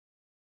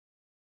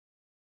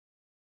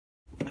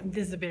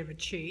This is a bit of a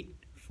cheat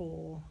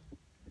for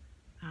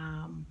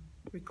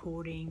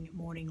recording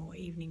morning or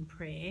evening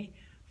prayer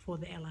for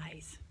the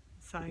LAs.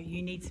 So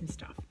you need some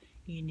stuff.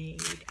 You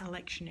need a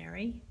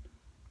lectionary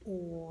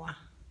or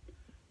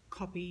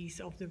copies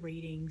of the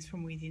readings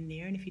from within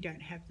there, and if you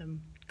don't have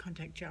them,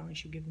 contact Jo and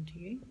she'll give them to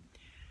you.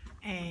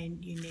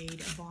 And you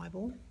need a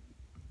Bible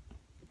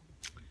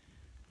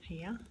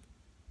here,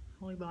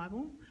 Holy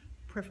Bible,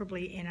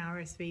 preferably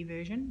NRSV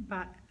version,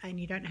 and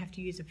you don't have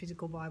to use a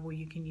physical Bible,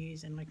 you can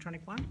use an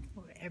electronic one,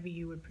 whatever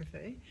you would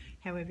prefer,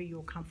 however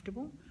you're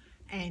comfortable,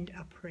 and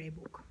a prayer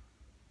book.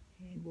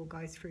 And we'll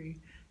go through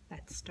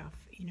that stuff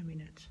in a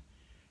minute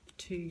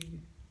to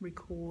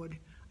record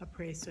a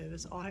prayer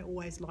service. I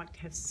always like to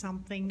have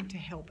something to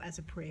help as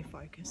a prayer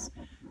focus,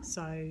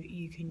 so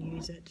you can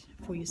use it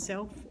for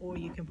yourself or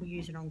you can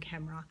use it on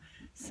camera,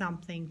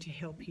 something to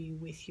help you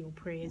with your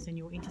prayers and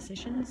your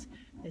intercessions.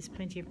 There's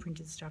plenty of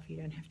printed stuff, you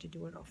don't have to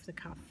do it off the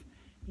cuff.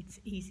 It's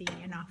easy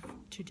enough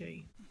to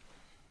do.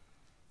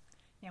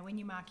 Now when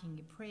you're marking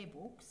your prayer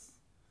books,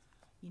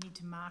 you need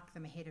to mark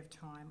them ahead of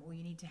time, or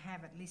you need to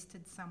have it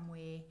listed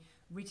somewhere,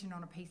 written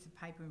on a piece of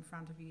paper in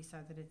front of you so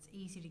that it's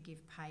easy to give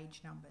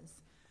page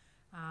numbers.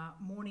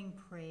 Morning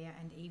prayer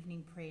and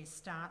evening prayer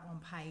start on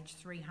page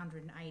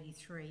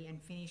 383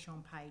 and finish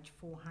on page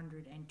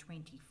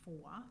 424.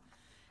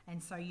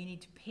 And so you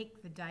need to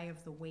pick the day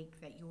of the week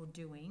that you're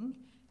doing,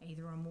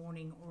 either a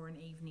morning or an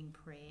evening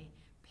prayer.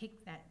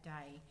 Pick that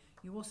day.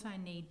 You also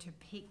need to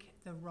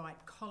pick the right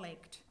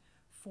collect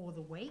for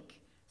the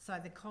week. So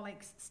the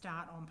collects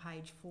start on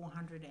page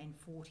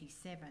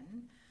 447.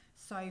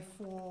 So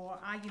for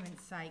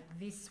argument's sake,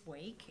 this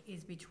week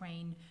is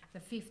between the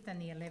 5th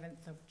and the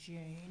 11th of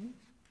June.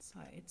 So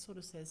it sort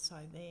of says so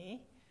there.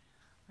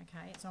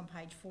 Okay, it's on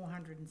page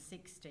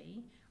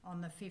 460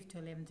 on the 5th to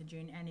 11th of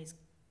June and is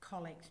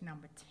collect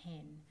number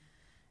 10.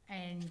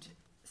 And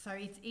so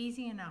it's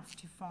easy enough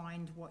to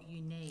find what you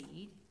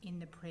need in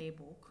the prayer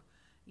book.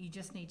 You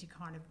just need to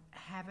kind of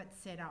have it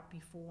set up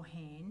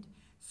beforehand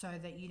so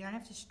that you don't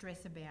have to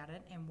stress about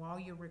it, and while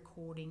you're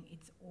recording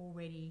it's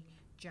already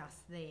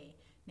just there.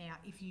 Now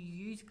if you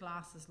use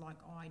glasses like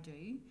I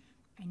do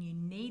and you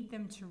need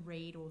them to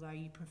read, although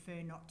you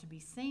prefer not to be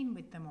seen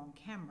with them on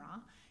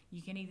camera,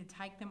 you can either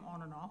take them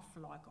on and off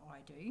like I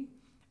do,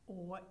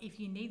 or if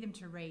you need them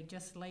to read,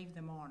 just leave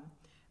them on.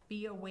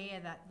 Be aware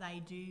that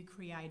they do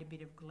create a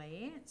bit of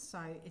glare, so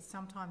it's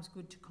sometimes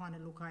good to kind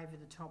of look over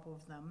the top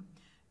of them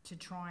to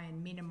try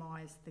and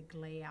minimise the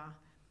glare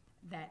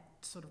that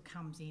sort of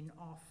comes in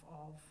off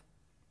of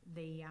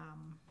the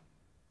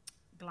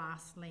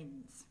glass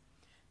lens.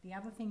 The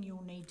other thing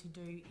you'll need to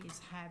do is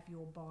have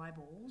your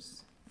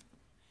Bibles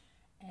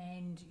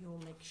and your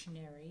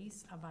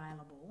lectionaries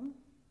available,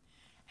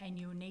 and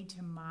you'll need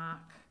to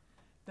mark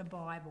the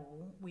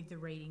Bible with the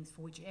readings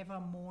for whichever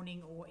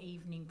morning or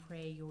evening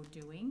prayer you're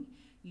doing.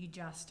 You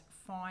just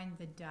find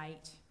the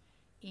date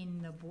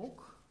in the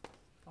book,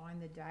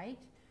 find the date,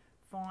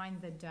 find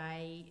the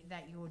day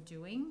that you're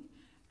doing.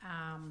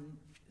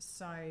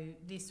 So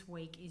this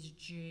week is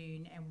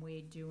June and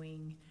we're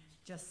doing,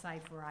 just say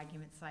for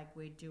argument's sake,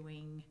 we're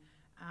doing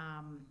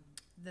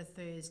the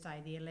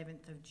Thursday, the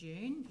 11th of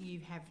June.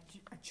 You have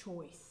a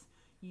choice.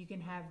 You can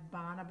have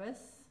Barnabas,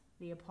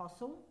 the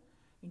Apostle,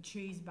 and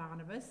choose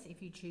Barnabas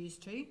if you choose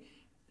to.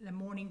 The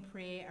morning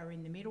prayer are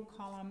in the middle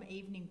column,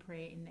 evening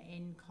prayer in the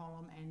end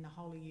column, and the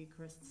Holy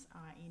Eucharists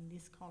are in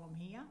this column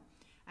here.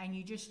 And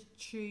you just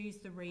choose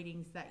the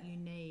readings that you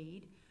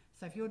need.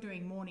 So if you're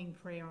doing morning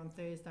prayer on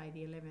Thursday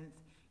the 11th,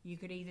 you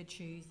could either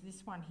choose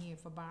this one here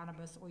for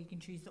Barnabas, or you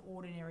can choose the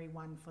ordinary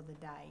one for the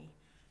day.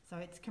 So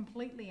it's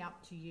completely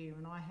up to you,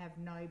 and I have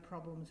no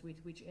problems with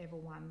whichever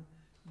one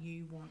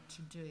you want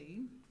to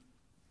do.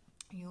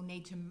 You'll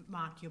need to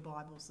mark your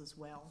Bibles as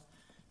well.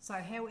 So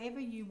however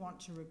you want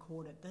to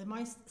record it, the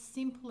most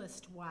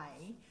simplest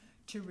way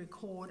to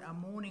record a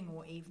morning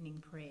or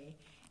evening prayer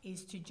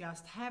is to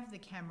just have the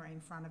camera in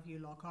front of you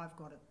like I've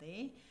got it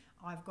there.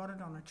 I've got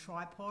it on a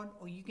tripod,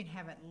 or you can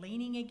have it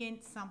leaning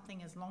against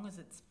something as long as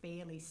it's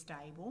fairly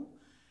stable.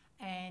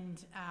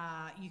 And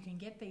you can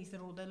get these the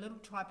little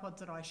tripods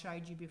that I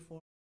showed you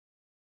before.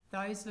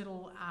 Those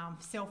little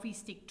selfie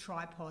stick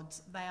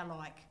tripods, they are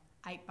like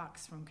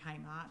 $8 from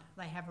Kmart.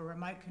 They have a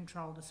remote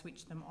control to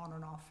switch them on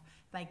and off.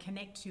 They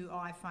connect to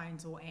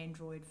iPhones or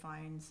Android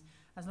phones.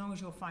 As long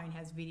as your phone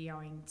has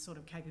videoing sort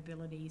of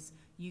capabilities,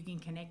 you can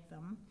connect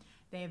them.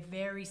 They're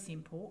very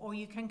simple, or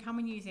you can come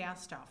and use our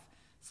stuff.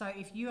 So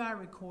if you are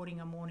recording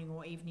a morning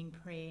or evening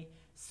prayer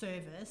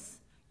service,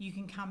 you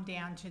can come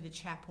down to the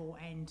chapel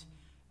and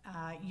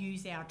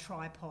use our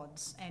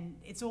tripods, and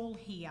it's all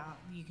here.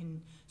 You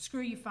can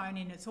screw your phone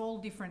in, it's all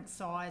different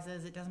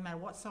sizes. It doesn't matter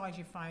what size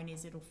your phone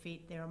is, it'll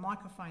fit. There are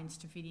microphones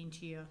to fit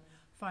into your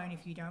phone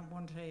if you don't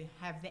want to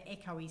have the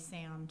echoey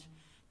sound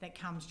that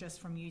comes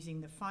just from using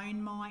the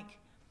phone mic.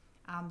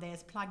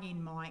 There's plug-in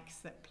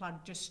mics that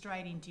plug just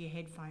straight into your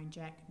headphone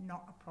jack,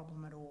 not a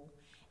problem at all.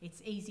 It's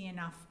easy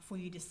enough for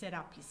you to set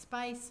up your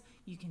space.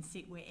 You can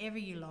sit wherever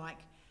you like.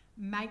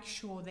 make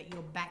sure that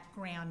your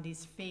background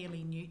is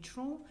fairly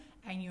neutral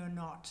and you're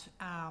not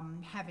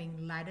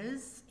having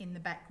ladders in the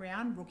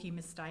background, rookie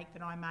mistake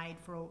that I made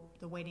for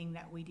the wedding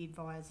that we did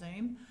via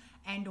Zoom,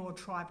 and or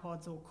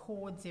tripods or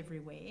cords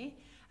everywhere.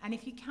 And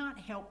if you can't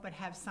help but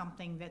have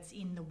something that's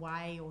in the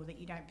way or that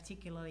you don't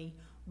particularly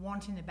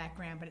want in the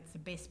background but it's the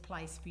best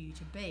place for you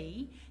to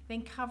be,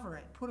 then cover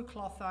it, put a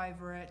cloth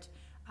over it,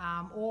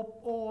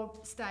 or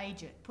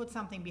stage it. Put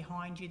something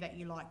behind you that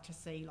you like to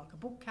see, like a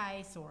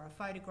bookcase or a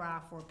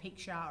photograph or a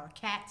picture or a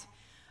cat.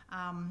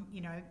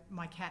 You know,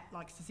 my cat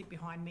likes to sit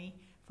behind me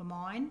for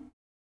mine.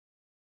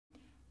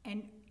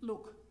 And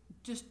look,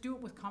 just do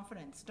it with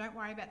confidence. Don't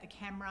worry about the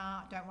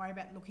camera. Don't worry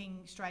about looking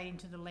straight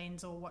into the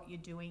lens or what you're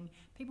doing.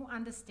 People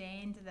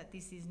understand that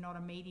this is not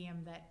a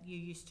medium that you're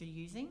used to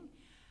using.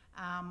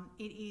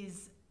 It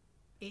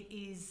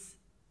is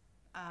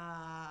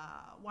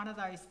one of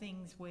those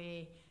things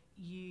where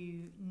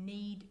you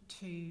need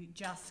to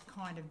just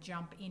kind of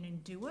jump in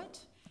and do it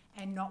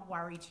and not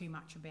worry too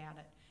much about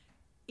it.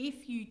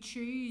 If you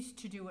choose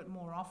to do it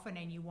more often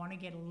and you want to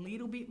get a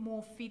little bit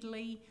more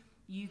fiddly,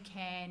 you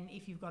can,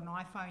 if you've got an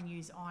iPhone,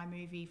 use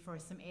iMovie for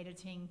some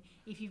editing.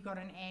 If you've got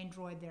an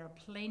Android, there are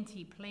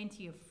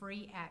plenty of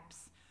free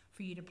apps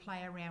for you to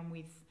play around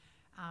with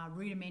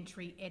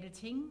rudimentary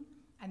editing.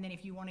 And then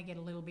if you want to get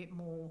a little bit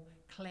more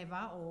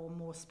clever or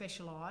more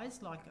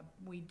specialised, like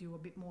we do a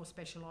bit more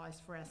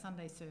specialised for our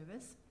Sunday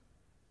service,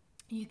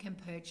 you can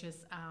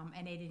purchase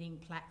an editing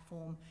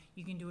platform.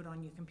 You can do it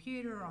on your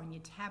computer, on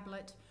your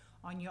tablet,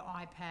 on your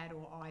iPad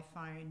or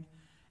iPhone,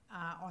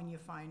 on your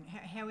phone,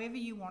 however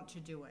you want to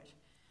do it.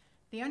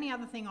 The only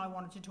other thing I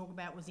wanted to talk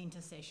about was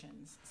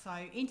intercessions. So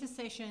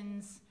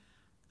intercessions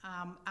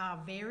are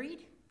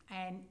varied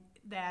and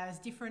they're as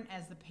different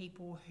as the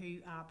people who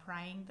are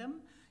praying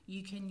them.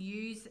 You can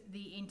use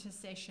the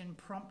intercession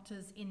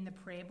prompters in the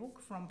prayer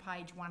book from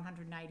page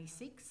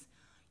 186.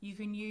 You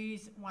can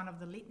use one of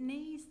the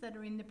litanies that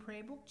are in the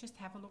prayer book. Just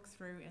have a look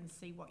through and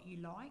see what you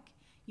like.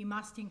 You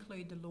must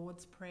include the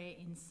Lord's Prayer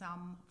in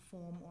some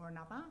form or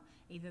another,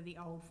 either the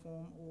old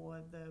form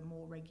or the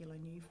more regular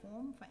new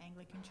form for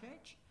Anglican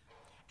Church.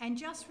 And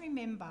just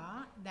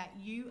remember that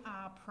you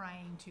are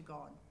praying to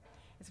God.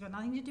 It's got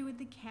nothing to do with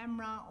the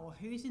camera or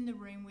who's in the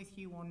room with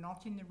you or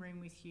not in the room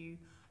with you,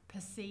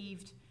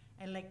 perceived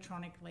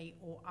electronically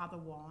or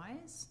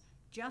otherwise.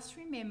 Just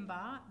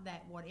remember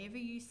that whatever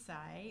you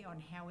say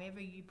and however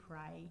you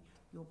pray,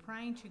 you're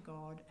praying to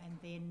God, and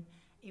then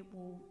it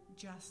will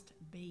just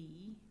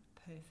be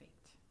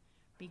perfect,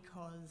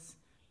 because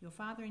your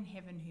Father in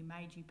heaven who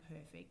made you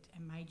perfect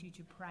and made you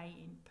to pray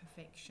in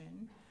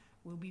perfection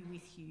will be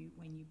with you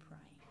when you pray.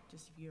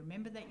 Just if you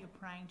remember that you're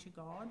praying to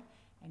God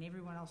and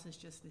everyone else is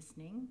just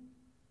listening,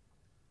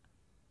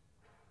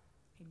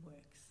 it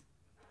works.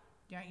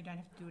 You don't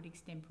have to do it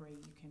extempore.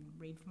 You can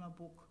read from a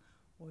book,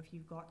 or if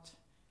you've got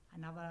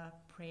another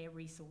prayer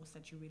resource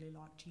that you really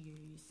like to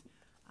use,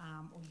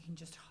 or you can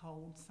just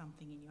hold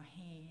something in your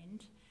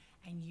hand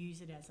and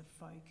use it as a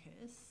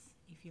focus,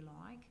 if you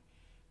like,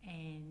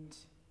 and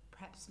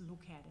perhaps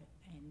look at it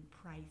and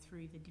pray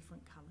through the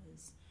different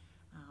colours.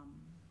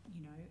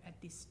 You know, at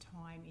this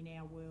time in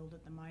our world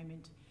at the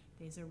moment,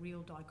 there's a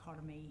real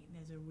dichotomy,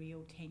 there's a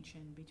real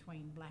tension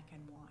between black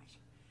and white.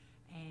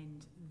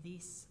 And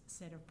this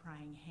set of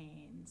praying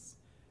hands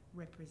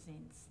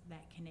represents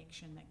that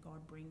connection that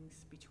God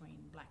brings between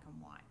black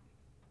and white,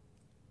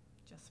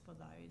 just for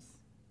those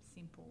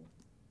simple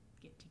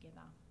get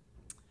together.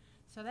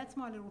 So that's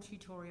my little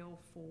tutorial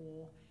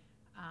for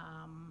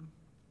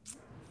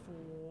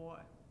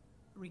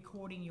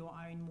recording your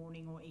own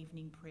morning or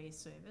evening prayer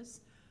service.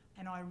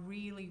 And I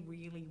really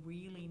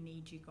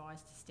need you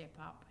guys to step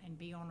up and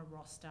be on a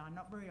roster,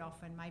 not very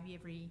often, maybe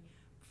every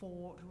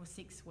 4 or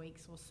 6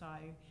 weeks or so,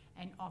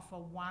 and offer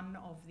one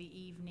of the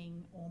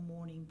evening or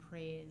morning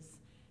prayers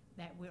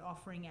that we're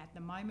offering at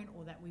the moment,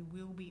 or that we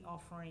will be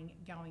offering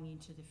going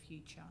into the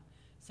future.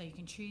 So you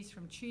can choose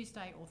from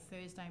Tuesday or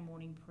Thursday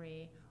morning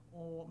prayer,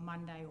 or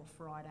Monday or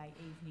Friday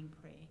evening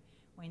prayer.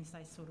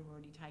 Wednesday's sort of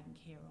already taken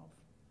care of.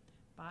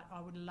 But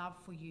I would love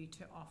for you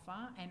to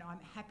offer, and I'm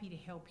happy to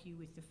help you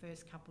with the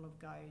first couple of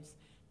goes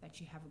that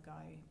you have a go.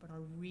 But I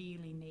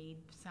really need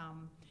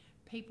some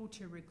people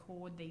to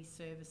record these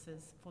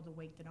services for the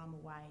week that I'm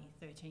away,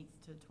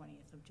 13th to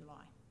 20th of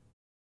July.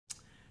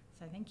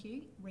 So thank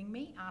you. Ring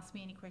me, ask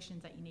me any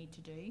questions that you need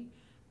to do,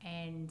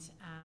 and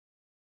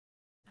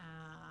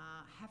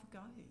have a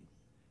go.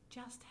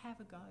 Just have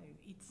a go.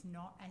 It's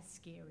not as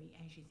scary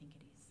as you think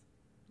it is.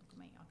 Look at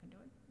me, I can do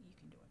it. You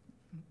can do it.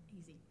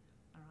 Easy.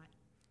 All right.